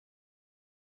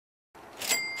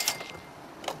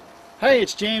Hey,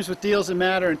 it's James with Deals That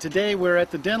Matter, and today we're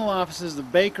at the dental offices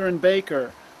of Baker &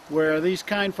 Baker, where these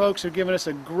kind folks are giving us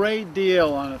a great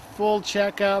deal on a full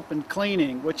checkup and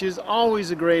cleaning, which is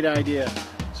always a great idea.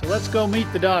 So let's go meet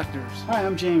the doctors. Hi,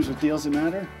 I'm James with Deals That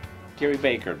Matter. Gary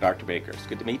Baker, Dr. Baker. It's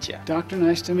good to meet you. Doctor,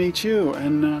 nice to meet you.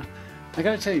 And I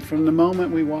gotta tell you, from the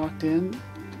moment we walked in,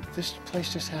 this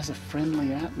place just has a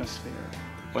friendly atmosphere.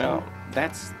 Well,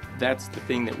 that's the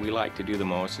thing that we like to do the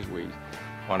most, is we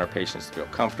want our patients to feel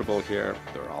comfortable here.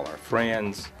 They're all our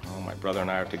friends. Oh, my brother and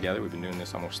I are together. We've been doing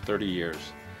this almost 30 years.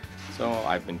 So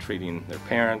I've been treating their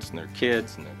parents and their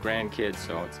kids and their grandkids,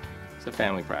 so it's a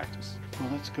family practice. Well,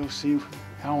 let's go see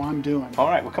how I'm doing. All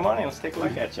right, well, come on in. Let's take a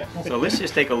look at you. So let's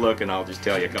just take a look, and I'll just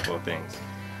tell you a couple of things.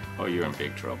 Oh, you're in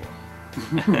big trouble.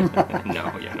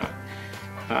 No, you're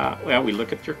not. Well, we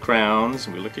look at your crowns,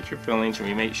 and we look at your fillings, and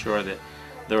we make sure that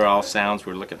they're all sound.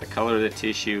 We look at the color of the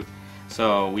tissue.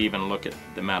 So we even look at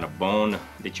the amount of bone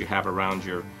that you have around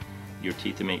your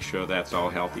teeth to make sure that's all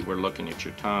healthy. We're looking at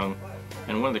your tongue.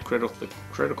 And one of the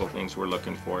critical things we're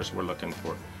looking for is we're looking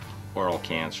for oral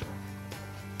cancer.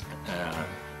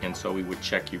 And so we would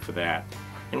check you for that.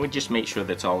 And we'd just make sure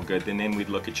that's all good. And then we'd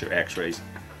look at your x-rays.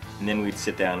 And then we'd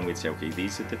sit down and we'd say, okay,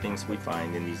 these are the things we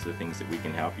find and these are the things that we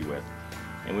can help you with.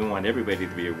 And we want everybody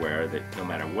to be aware that no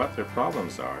matter what their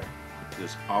problems are,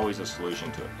 there's always a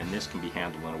solution to it, and this can be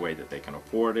handled in a way that they can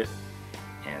afford it,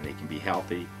 and they can be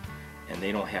healthy, and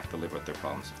they don't have to live with their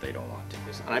problems if they don't want to.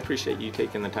 And I appreciate you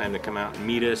taking the time to come out and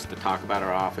meet us, to talk about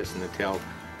our office, and to tell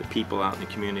the people out in the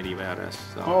community about us.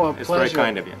 So Oh, a it's pleasure. very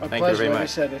kind of you. A Thank you very pleasure.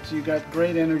 much. Like I said, you got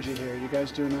great energy here. You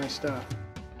guys do nice stuff.